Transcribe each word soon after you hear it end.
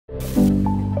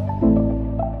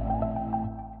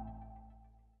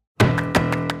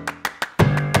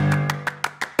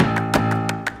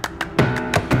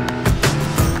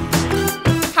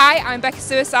Hi, I'm Beckah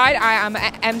Suicide. I am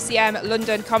at MCM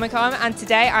London Comic Con, and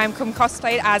today I am come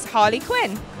cosplayed as Harley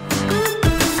Quinn.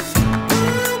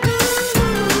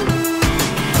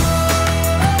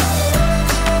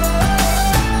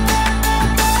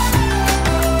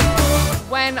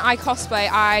 When I cosplay,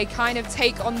 I kind of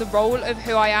take on the role of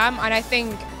who I am, and I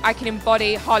think I can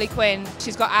embody Harley Quinn.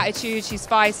 She's got attitude, she's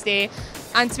feisty,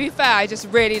 and to be fair, I just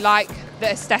really like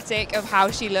the aesthetic of how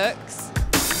she looks.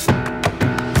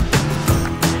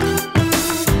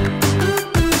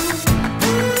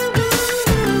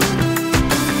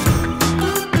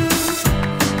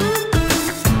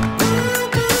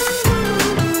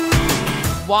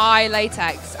 Why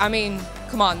latex? I mean,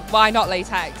 come on, why not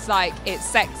latex? Like, it's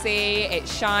sexy,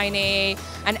 it's shiny,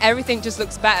 and everything just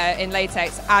looks better in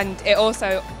latex, and it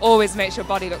also always makes your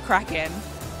body look cracking.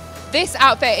 This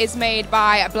outfit is made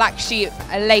by Black Sheep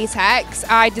Latex.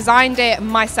 I designed it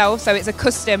myself, so it's a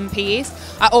custom piece.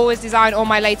 I always design all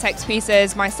my latex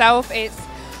pieces myself. It's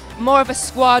more of a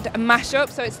squad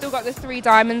mashup, so it's still got the 3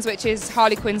 diamonds, which is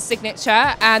Harley Quinn's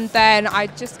signature, and then I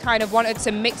just kind of wanted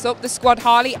to mix up the squad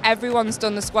Harley. Everyone's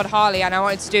done the squad Harley, and I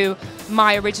wanted to do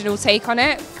my original take on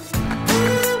it.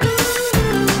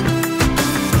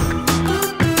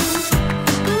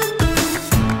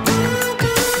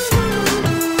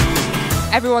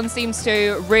 Everyone seems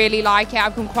to really like it.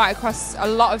 I've come quite across a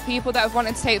lot of people that have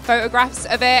wanted to take photographs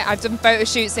of it. I've done photo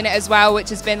shoots in it as well, which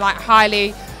has been like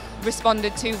highly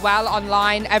responded to well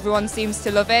online. Everyone seems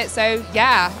to love it. So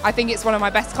yeah, I think it's one of my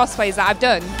best cosplays that I've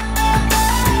done.